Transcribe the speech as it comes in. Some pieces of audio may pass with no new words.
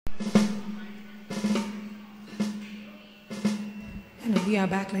We are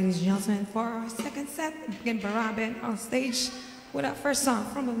back, ladies and gentlemen, for our second set. Again, BARAHA Band on stage with our first song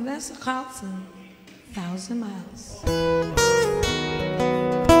from Vanessa Carlton, 1,000 Miles.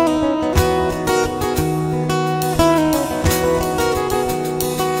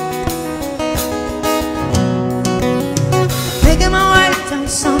 Making my way down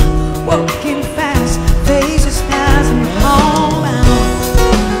some, walking fast, faces passing homebound.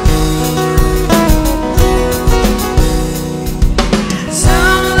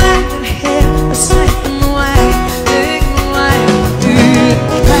 Some that can hear a slipping away, taking away through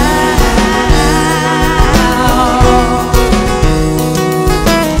the crowd.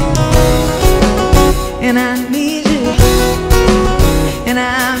 And I need you, and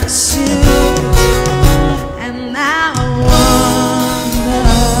I miss you.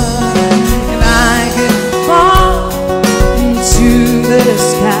 The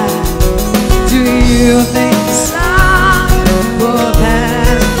sky. Do you think the sun will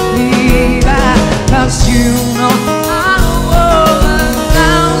pass me by? 'Cause you know I walk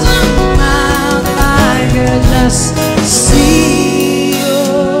 1,000 miles if I could just see you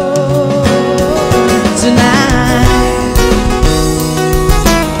tonight.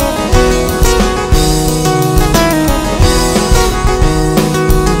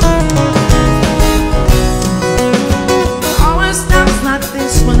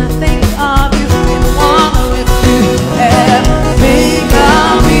 When I think of you and wonder if you ever think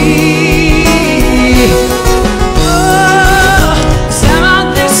of me. Oh,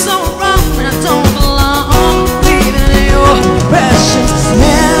 something's so wrong when I don't belong, leaving your precious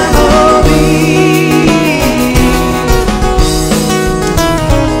memory.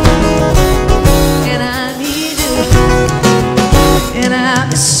 And I need you, and I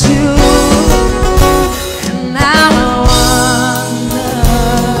miss you, and now I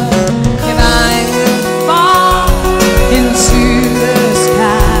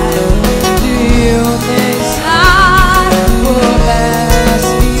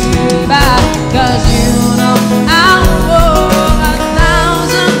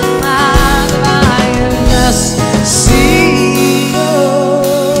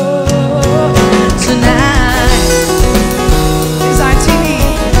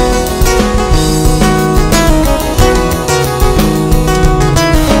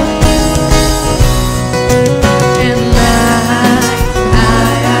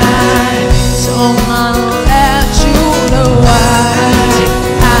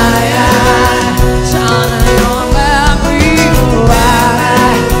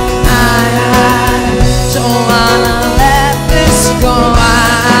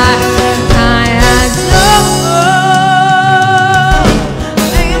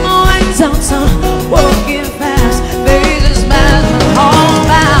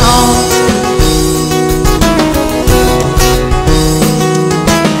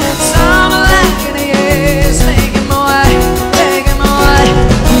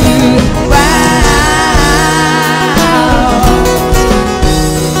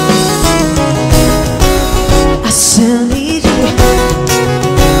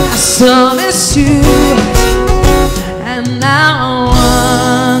miss you, and now I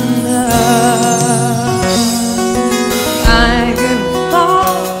wonder I could fall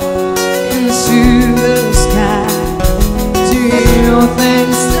into the sky. Do you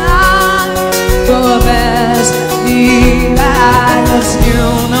think time will pass me by? 'Cause you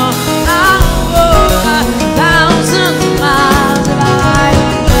know I'll walk 1,000 miles if I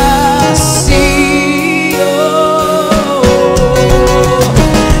just see you.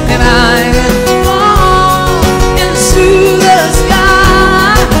 And I can fall into the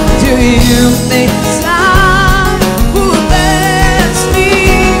sky. Do you think time will pass me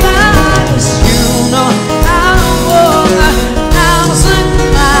by? 'Cause you know I'll walk 1,000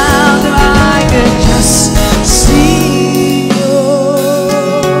 miles if I could just see you.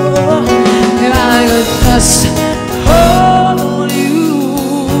 If I could just hold you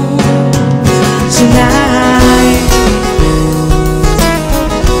tonight.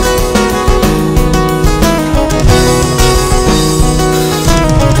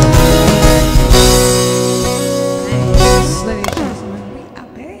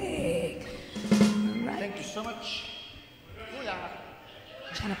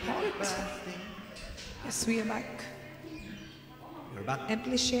 Yes, we are back. We're back. And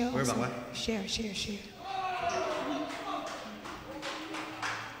please share also. We're back, what? Share.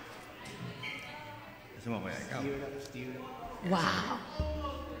 Wow.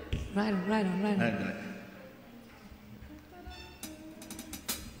 Right on.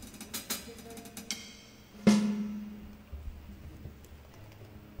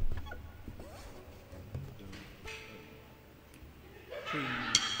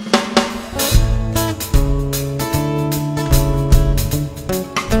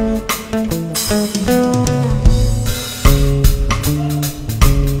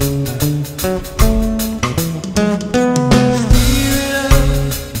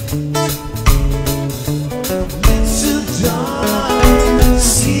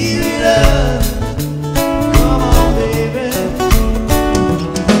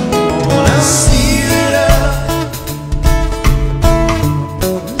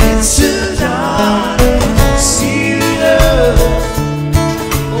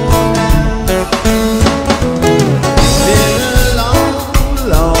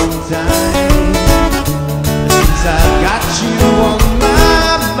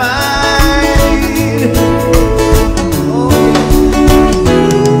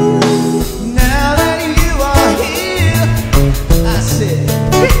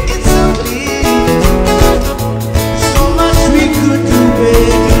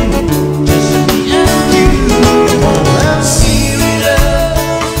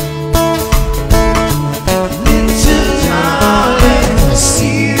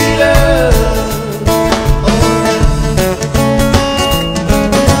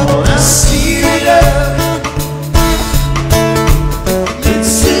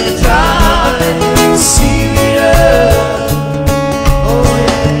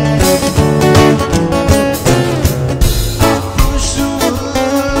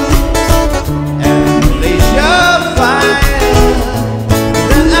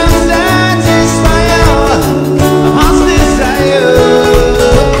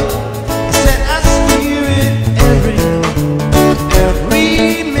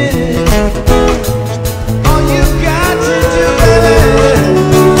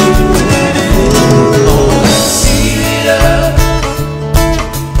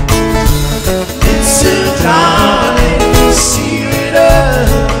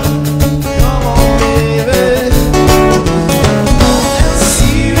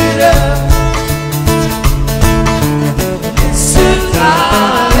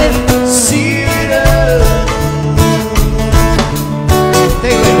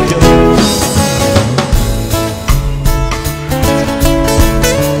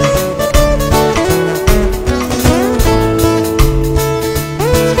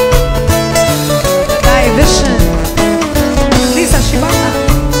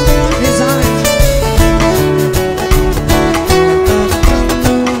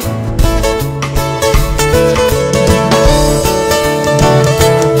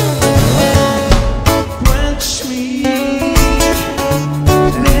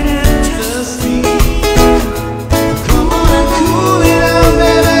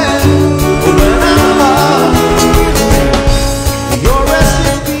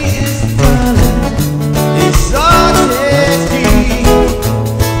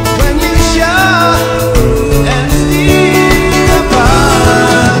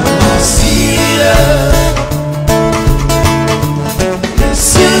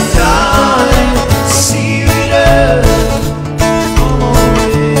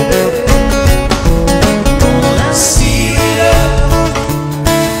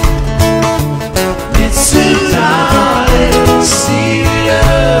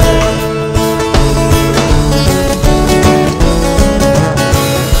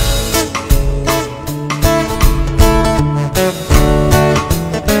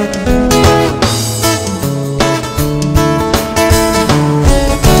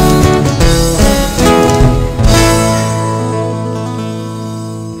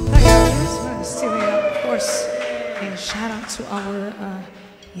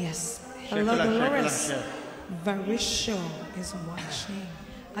 Varisho is watching.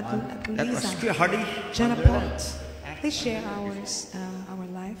 At That was Lisa, too hardy. Janaport, they share our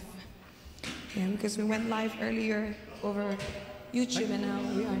life. Yeah, because we went live earlier over YouTube and now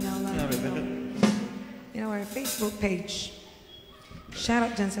we are now live in our Facebook page. Shout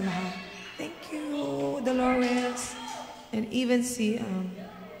out dyan sa lahat. Thank you, Dolores. And even si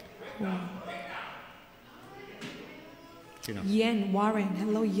Yen Warren.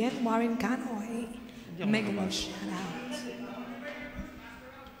 Hello, Yen Warren Kanoy. Mega love shout out.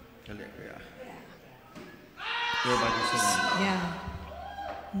 Yeah.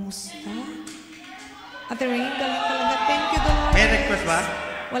 Musta? Ate Rain, galing talaga. Thank you, Dolores. May request ba?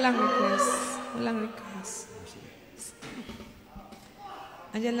 Walang request. Walang request.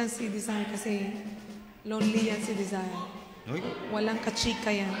 Andiyan lang si Desire kasi lonely yan si Desire. Uy. Walang kachika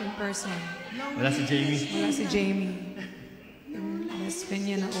yan in person. Wala si Jamie. Wala si Jamie. Best friend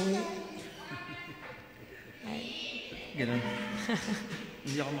niya na uwi. Ay. Ganun.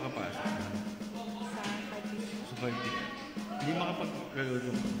 Hindi ako makapasok. Sa 5D. Hindi makapag-reload.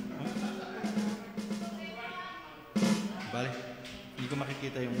 Bale, hindi ko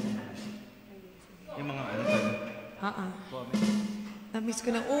makikita yung mga ano tayo. Na-miss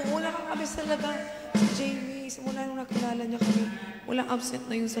ko na. Oo, nakakamiss talaga. Si Jamie, simula nung nakilala niya kami, walang absent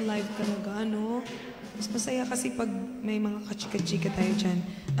na yun sa live talaga, ano? Mas masaya kasi pag may mga kachika-chika tayo dyan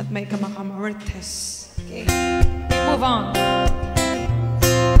at may kamakamawertes. Okay, move on.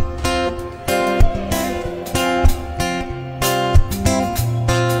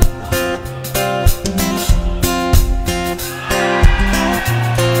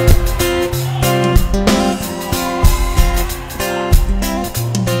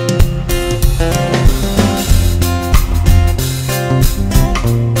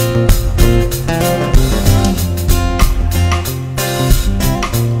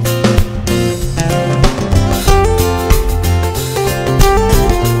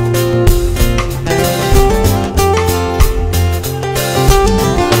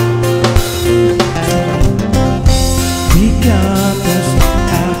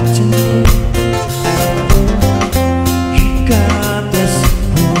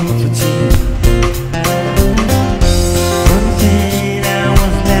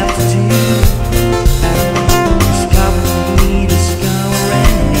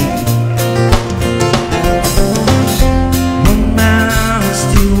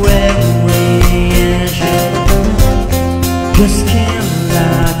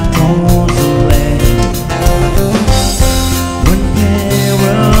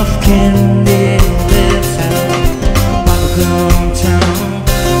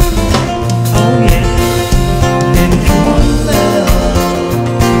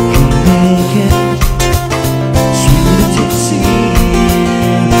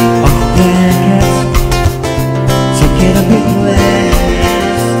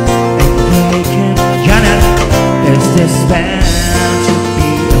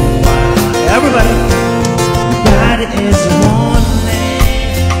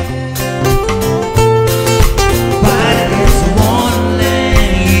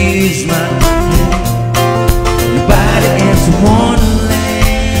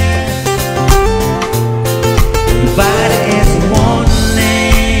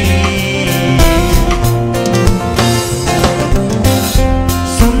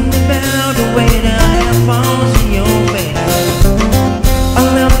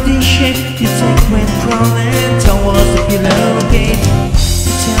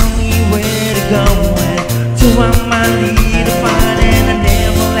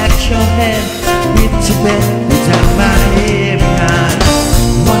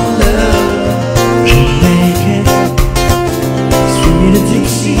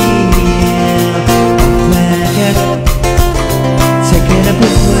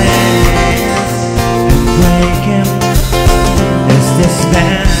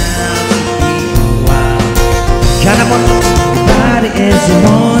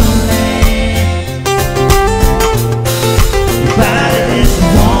 Body is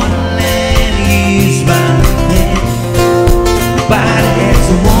one land, use my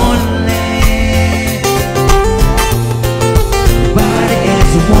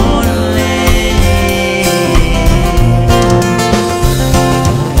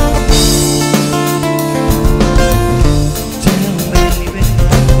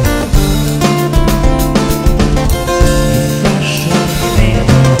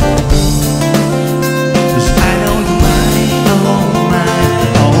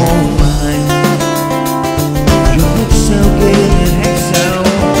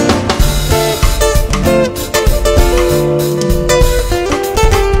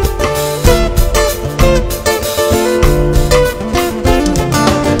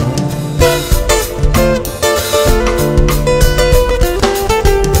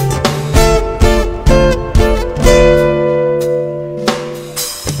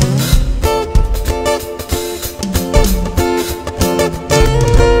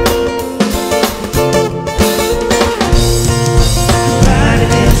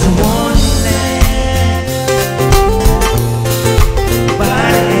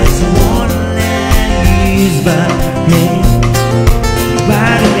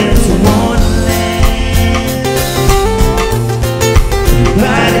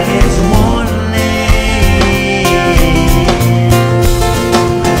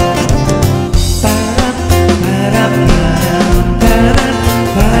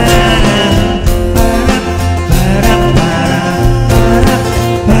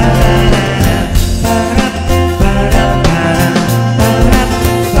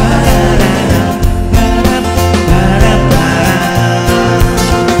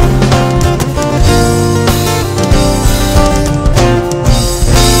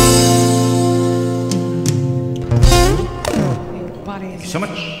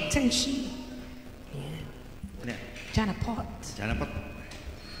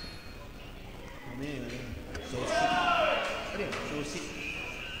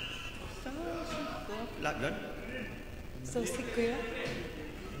Lagan? So sick ko yun?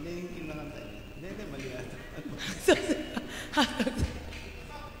 Hindi yung kinakanta niya. Hindi, mali ata.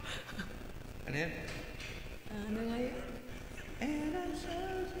 Ano yan? Ano nga yun? And I'm so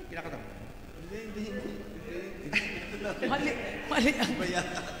sick. Kinakanta mo? Hindi. Mali ang Baya.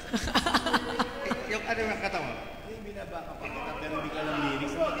 Yung ano yung kata mo? Hindi, binabaka pa kita, pero hindi ka lang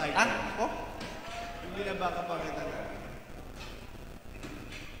lyrics. Ano title? Ah? Oh? Yung binabaka pa kita na.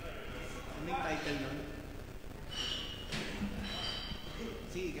 Ano yung title nun?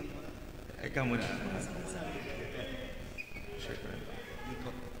 Sige, ikaw muna. Ikaw muna. Sure.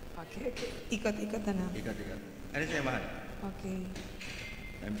 Okay. Ikot-ikot na. Ikat. Ano sa'yo, mahal? Okay.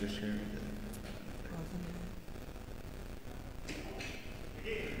 I'm just sharing that.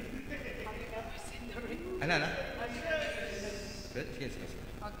 Ano? Good? Yes.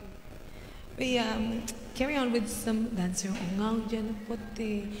 Okay. We carry on with some dancer. Ongang dyan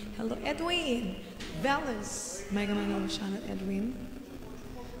puti. Hello, Edwin. Valens. May gamang Charlotte Edwin.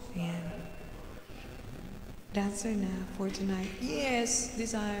 Ayan. Dancer na for tonight. Yes,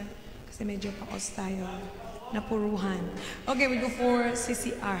 these are kasi medyo pa-os tayo. Napuruhan. Okay, we go for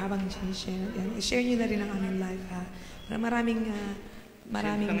CCR habang sinishare. Yan. I-share nyo na rin ang aming live ha. Para maraming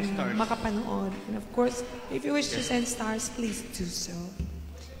makapanood. And of course, if you wish to send stars, please do so.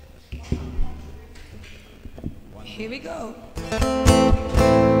 Here we go.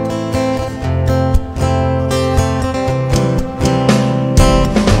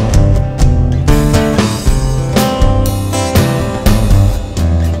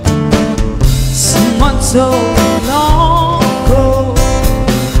 So long ago,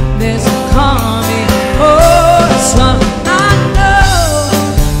 there's a coming sun. I know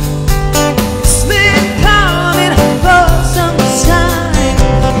it's been coming for some time.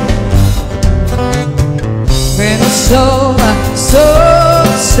 When it's over, so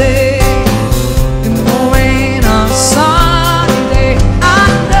say in the rain on Sunday, I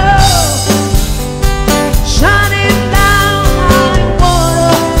know shining down like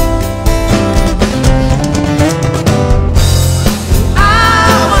water.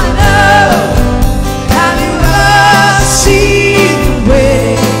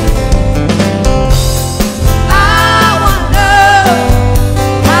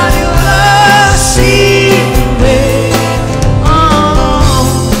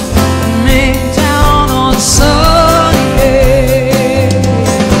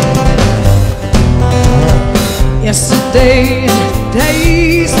 Yesterday and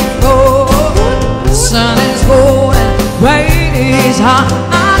days before, the sun is cold and rain is hot.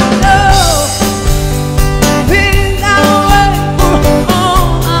 I know been that way for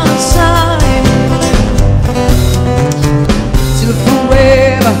all our time, till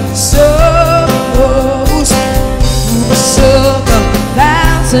forever so close to the circle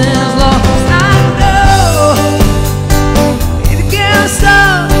thousands long. I know it can't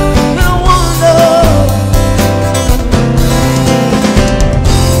stop and wonder.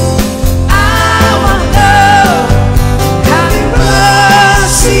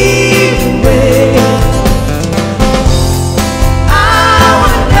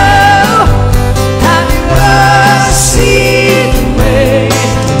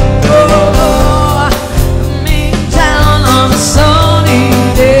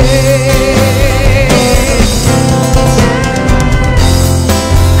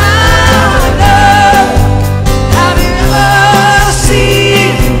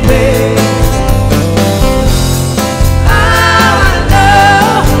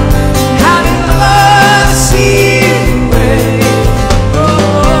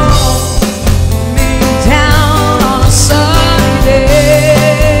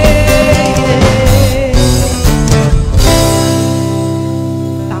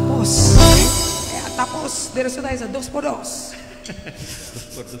 Diretso tayo sa 2x2.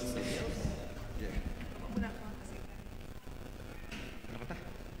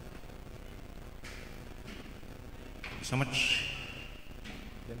 So much.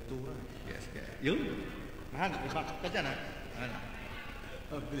 Ventura. Yes. Yun. Mahal, i-back up ka dyan ha. Ano?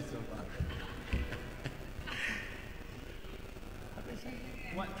 Oh, bilis mo pa.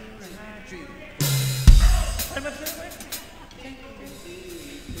 1, 2, 3.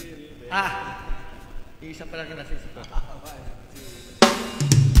 Isa pala ka nasa isip ko.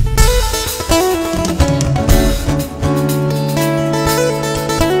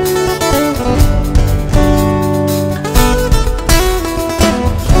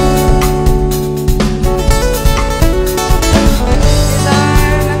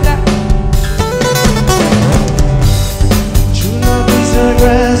 True love is a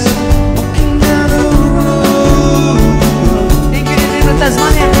grass, walking down the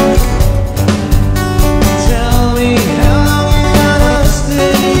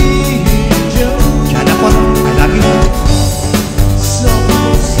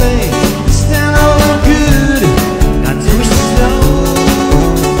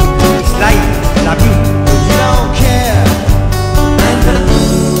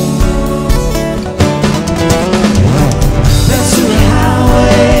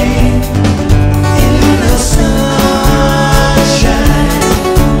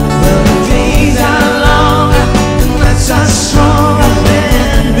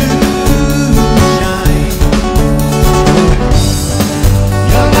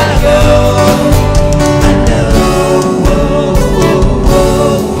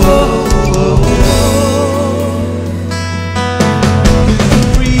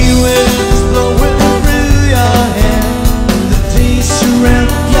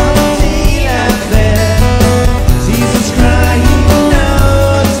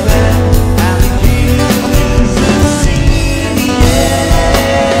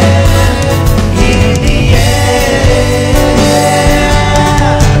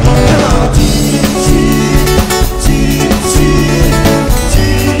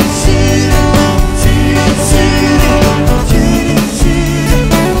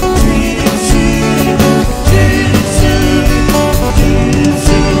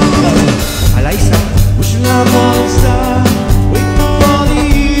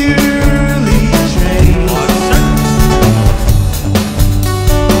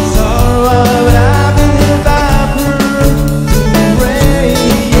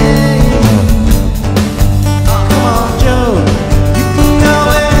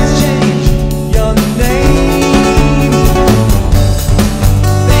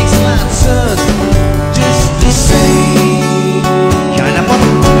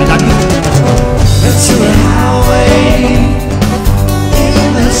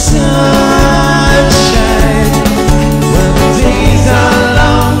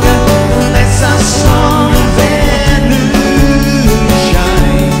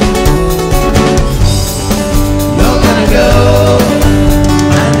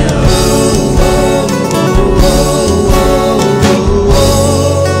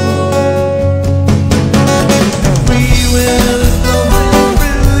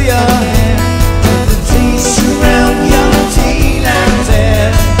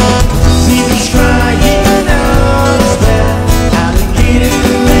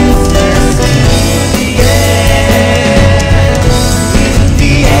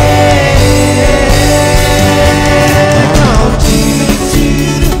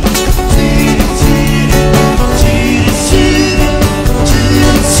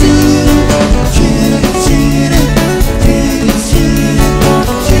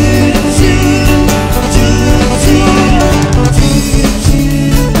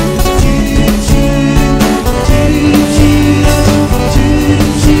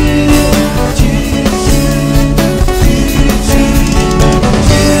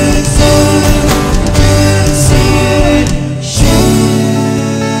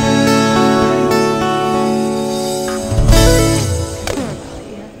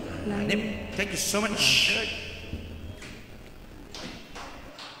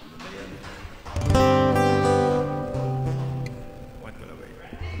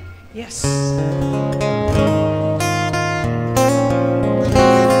Yes.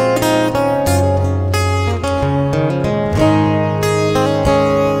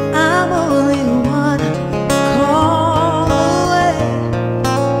 I'm only one call away.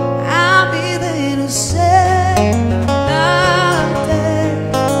 I'll be there to save the day.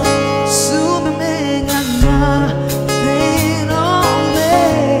 Superman got nothing on me.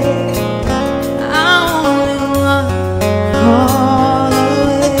 I'm only one call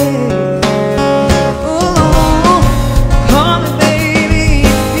away. Ooh, call me baby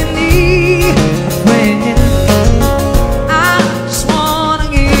if you need a friend. I just wanna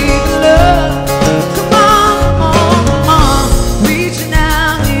give you love. Come on, come on, reaching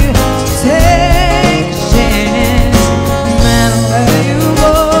out here to take a chance. No matter where you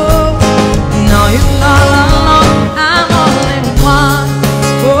go, no, you're not alone. I'm only one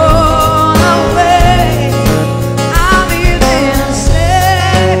call away. I'll be there to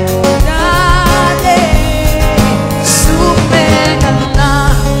save the day. Superman got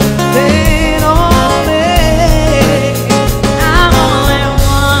nothing on me. I'm only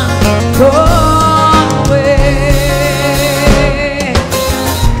one call away.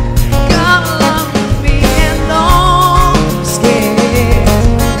 Come along with me and don't be scared.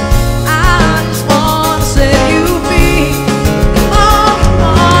 I just wanna set you free. Come on,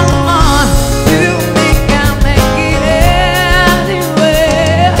 come on. You think I'll make it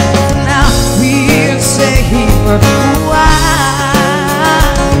anywhere. Now we'll say we're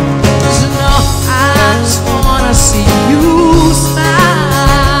wild. So no, I just wanna see you smile.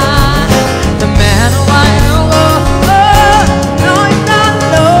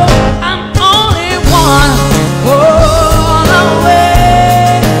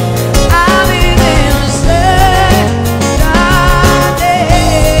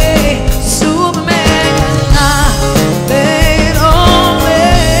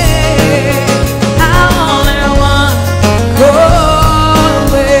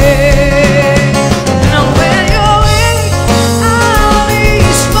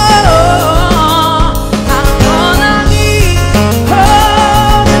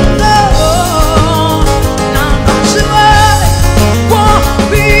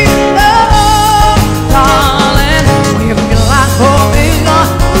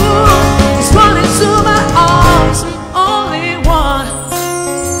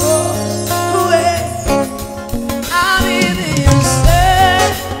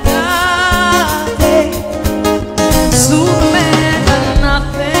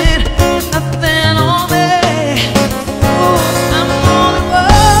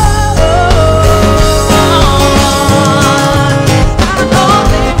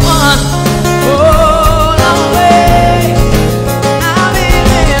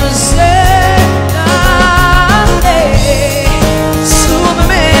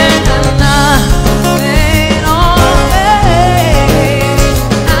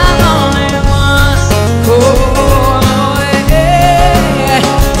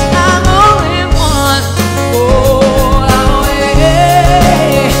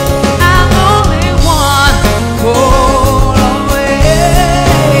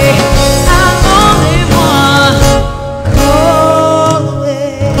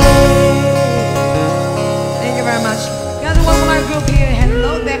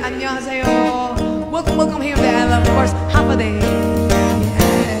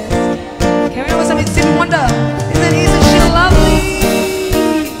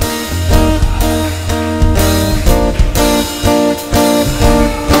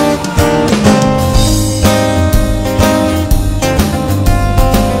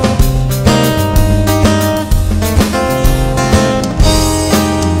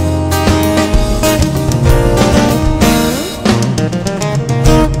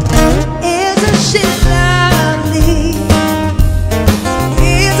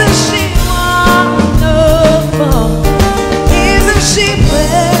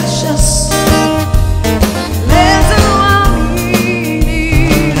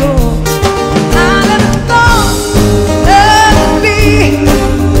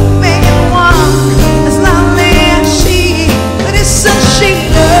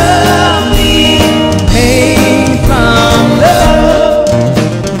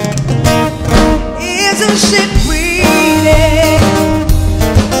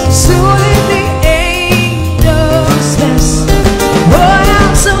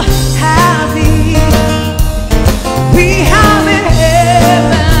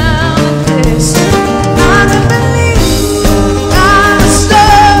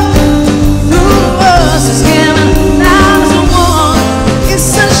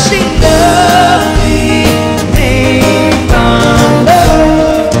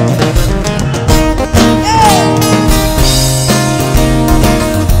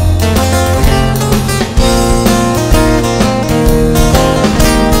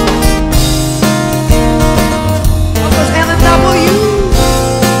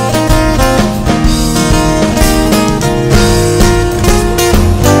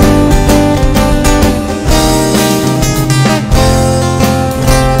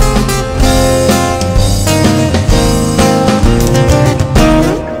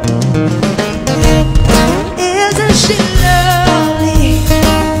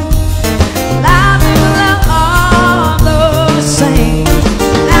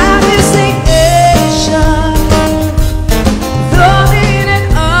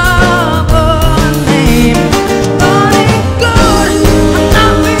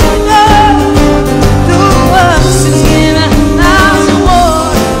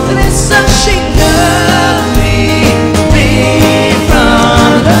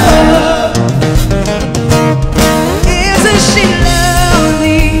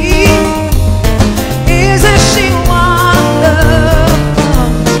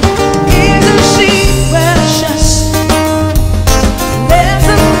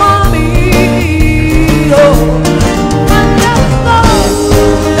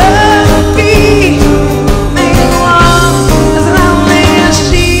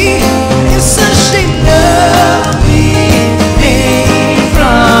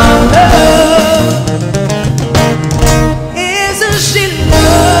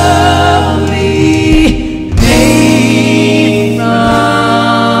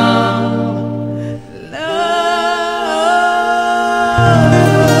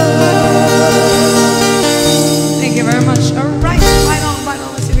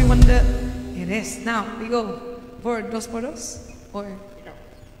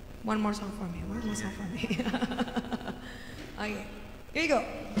 One more song for me. One more song for me. Okay. Here you go.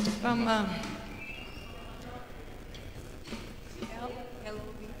 From LOV.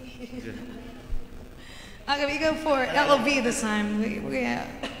 Okay, we go for LOV this time.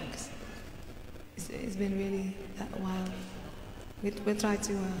 It's been really a while. We'll try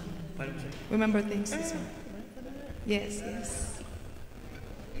to remember things this one. Yes, yes.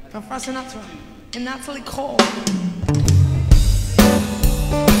 From Frank Sinatra and Natalie Cole.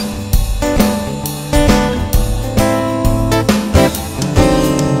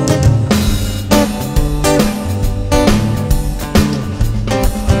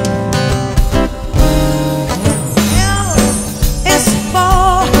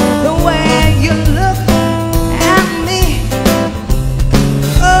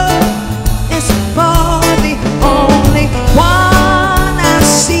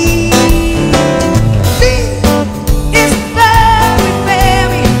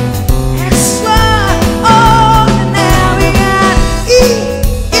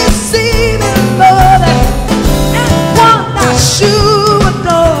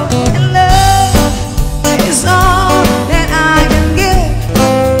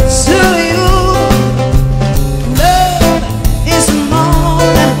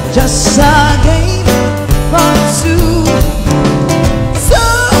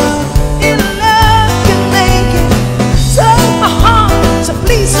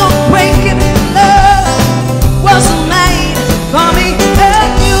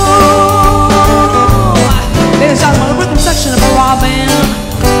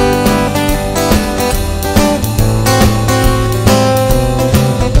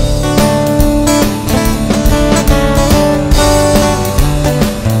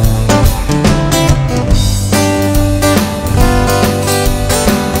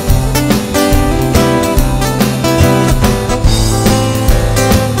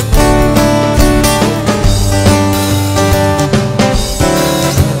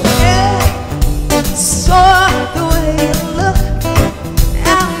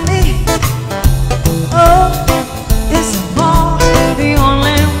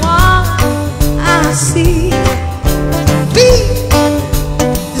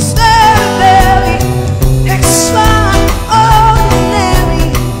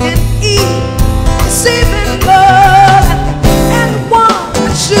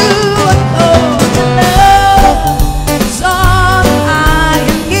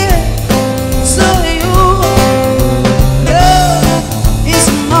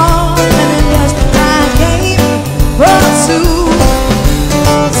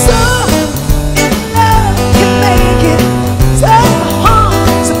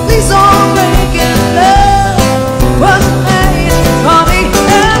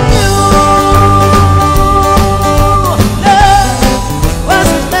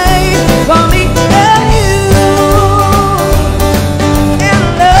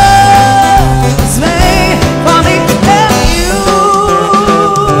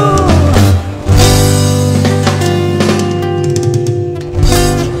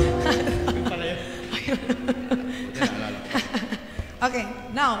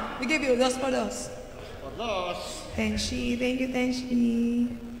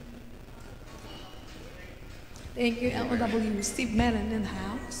 Thank you, LOW. Steve Mellon in the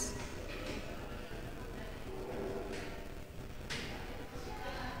house.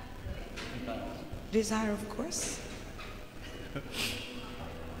 Desire, of course.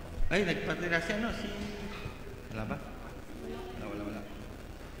 Ay, nagpatira siya, no? Si... Wala ba? Wala.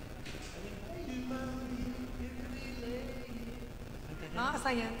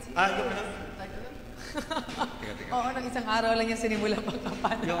 Asan yan? Yung ano? Oo, nang isang araw lang niya sinimula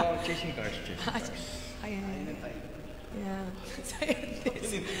pagkapan. Yung chasing cars. Ayan. Yeah.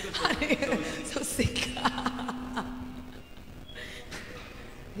 So sick.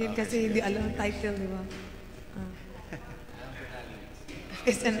 Yun kasi hindi alam ang title, di ba?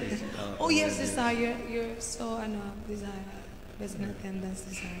 Oh yes, Desire. You're so, Desire. Best in attendance,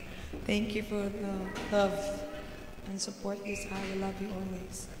 Desire. Thank you for the love and support, Desire. I love you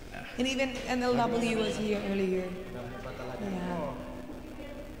always. And even NLW was here earlier. Yeah.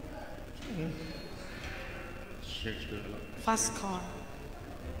 Fast car.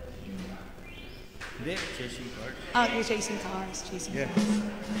 Hindi, chasing cars. Oh, you're chasing cars. Chasing cars.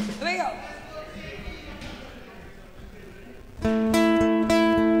 Here we go.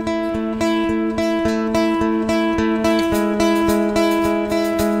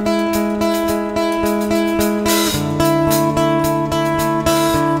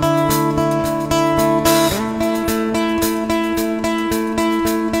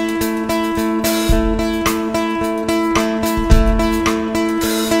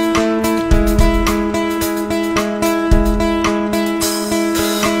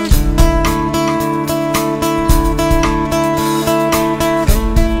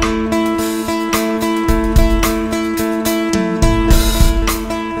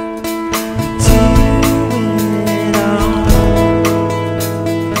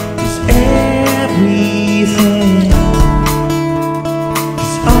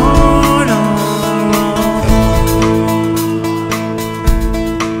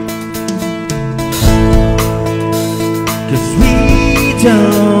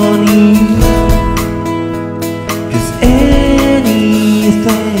 don't need, 'cause anything,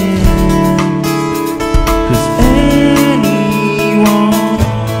 'cause anyone,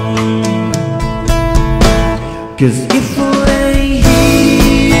 'cause if I ain't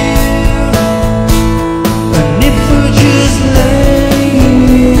here, and if I just lay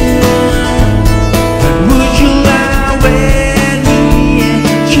here, and would you lie with me and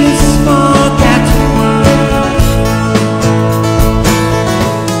just forget the world?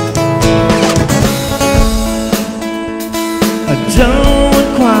 I don't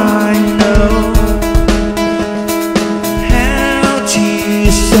quite know how to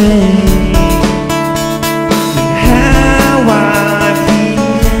say how I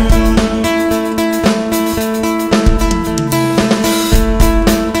feel.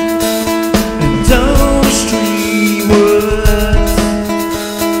 And those 3 words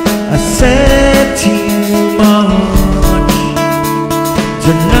I said too much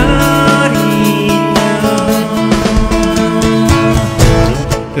to not enough.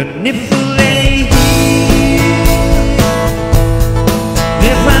 And if I lay here,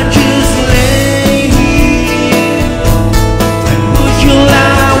 if I just lay here, and would you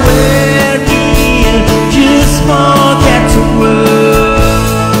lie with me and just forget the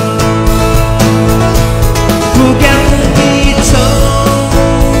world? Forget what we told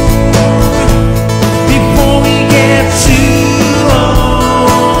before we get too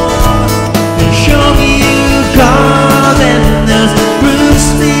old, and show me you got and there's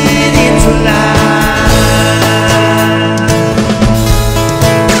roosted into life.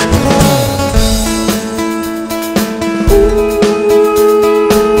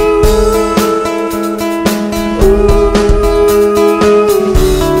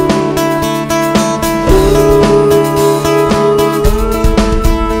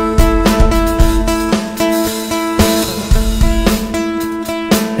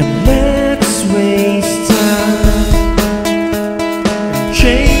 And let's waste time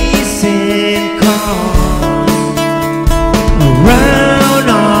chasing cars around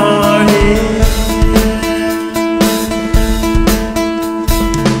our head.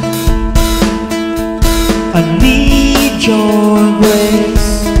 I need your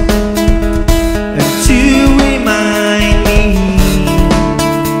grace and to remind me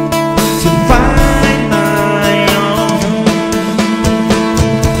to find my own.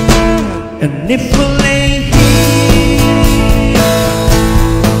 And if I lay here,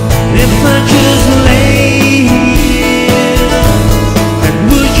 if I just lay here, and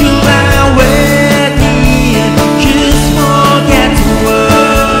would you lie with me and just forget the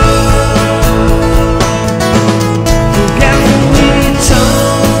world? Forget what we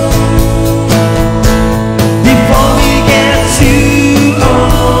told before we get too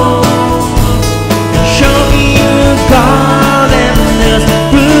old, and show me you got and there's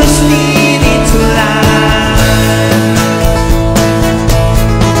roosting into life.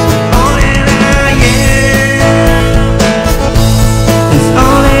 All that I am is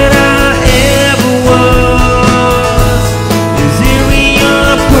all that I ever was. Is here in your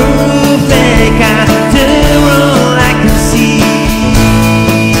perfect eye, they're all I can see.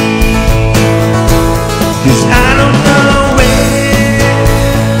 'Cause I don't know where,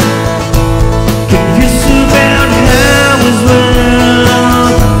 confused about how as well.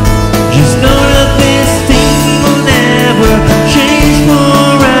 Just know that this thing will never change for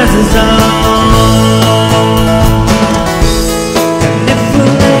us as all. And if I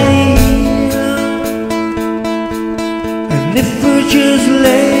lay here, and if I just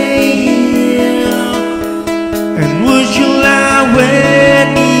lay here, and would you lie with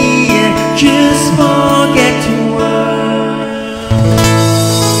me and just forget the world?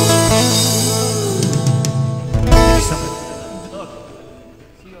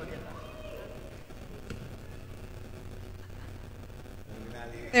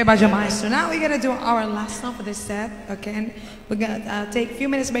 There, Badjhoemaestro. Now we're gonna do our last song for this set, okay? And we're gonna take a few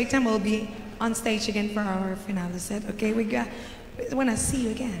minutes break time. We'll be on stage again for our finale set, okay? We wanna see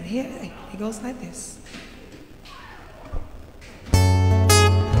you again. Here, it goes like this.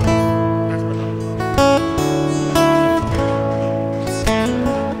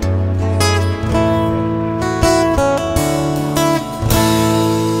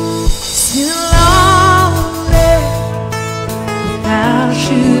 Still lonely without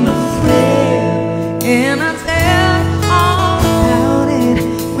you, my friend, and I tell all about it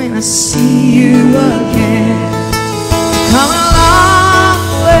when I see you again. Come a long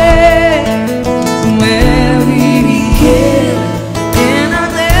way from where we began, and I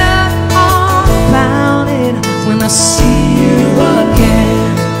tell all about it when I see you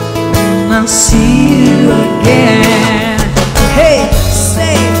again. When I see you again. Hey.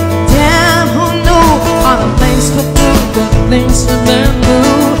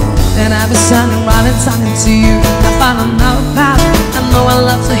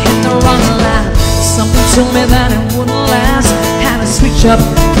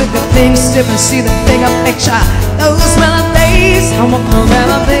 different, see the bigger picture. Those were the days, I want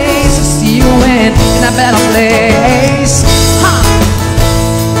forever days to see you in a better place. Huh.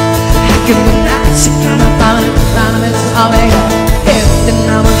 I can be nice, I can be fine, I'm away. If the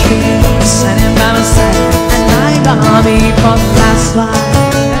number dreams, standing by my side, and I'm gonna be for the last ride.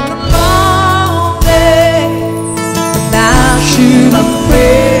 And the long day, without you, my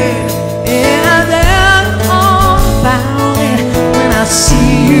friend, and then all about it when I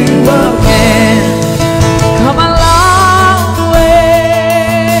see you again. Come a long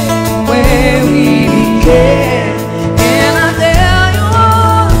way from where we began, and I tell you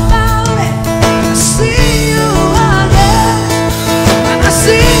all about it. I see you again, and I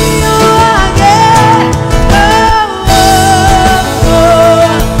see you again. Oh, oh,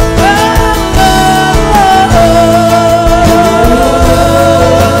 oh, oh, oh.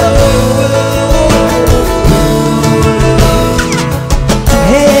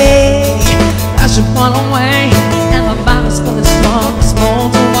 Hey, I should fall away, and the body's for the small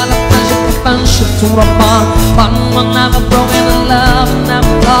to what a pleasure, the friendship to the bond. One will never broken in love and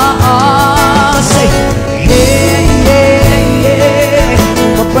never lost. Say, hey, yeah,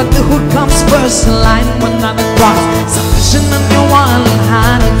 yeah. But brotherhood comes first in line when I'm across. Sufficient of you want to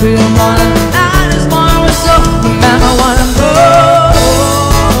hide and feel more than night is more. So remember what I'm going.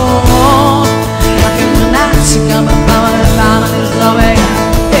 I can be nice, you come and power and power is the way.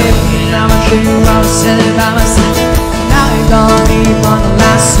 If you never dream, I was sitting by my side. Now you're gonna be on the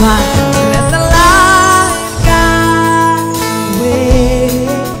last one. Let the light guide the way.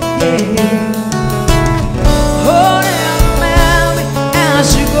 Hold it, baby, as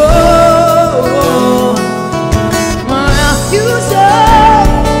you go. Well, you say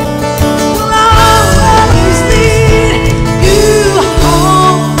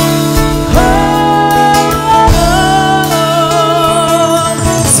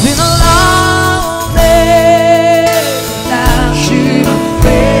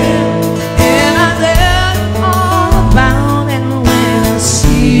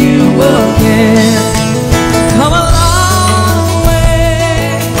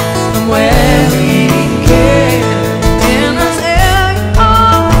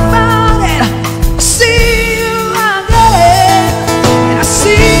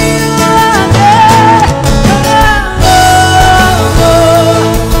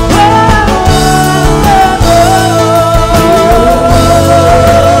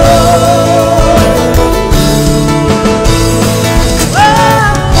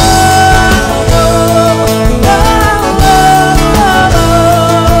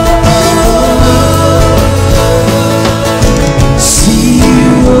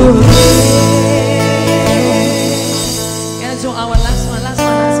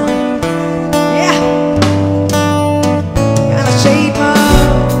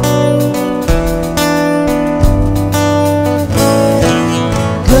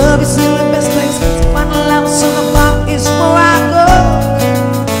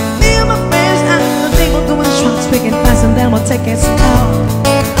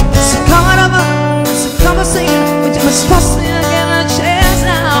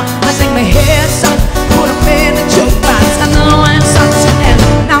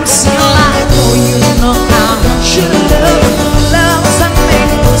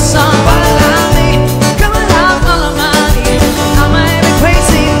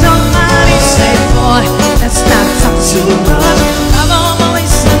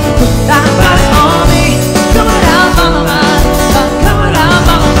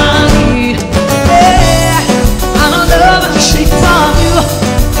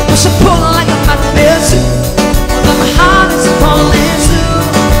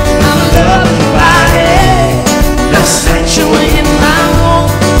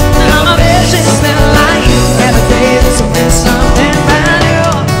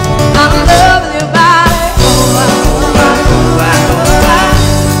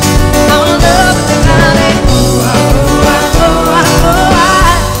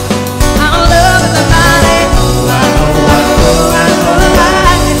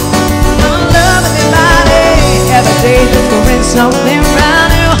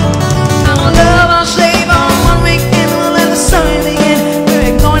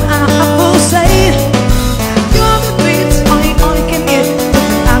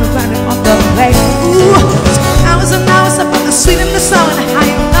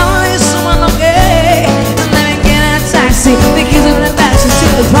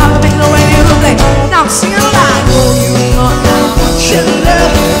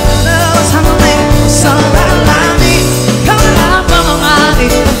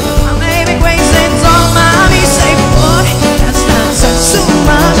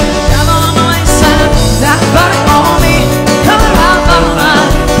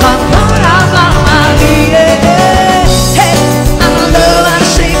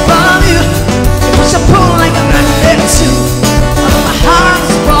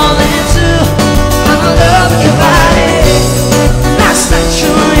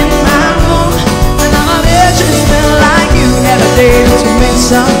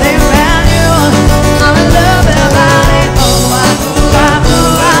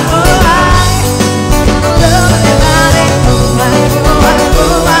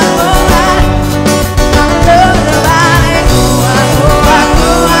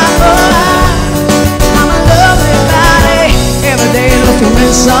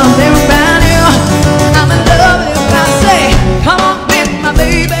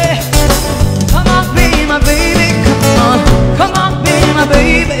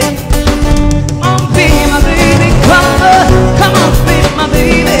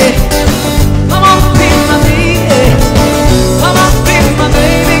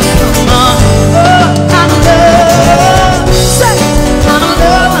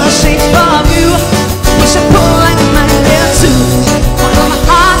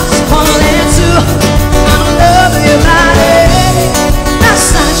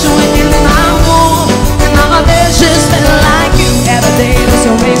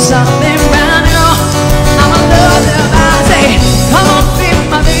something brand new. I'm a lover, I say, come on, be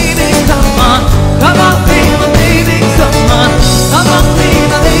my baby, come on. Come on, be my baby, come on. Come on, be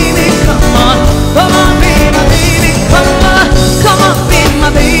my baby, come on. Come on, be my baby, come on. Come on, be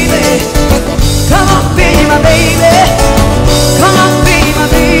my baby. Come on, be my baby. Come on, be my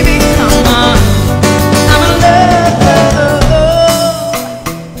baby, come on. I'm in love.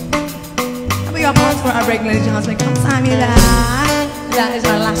 And we got pause for our break, ladies and gentlemen. Come sign me that. That is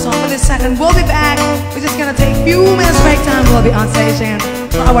our last song for this set, and we'll be back. We're just gonna take a few minutes break time. We'll be on stage and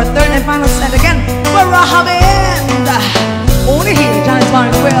for our third and final set again. BARAHA Band. Only here, Johnny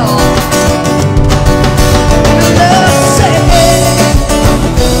Clark will.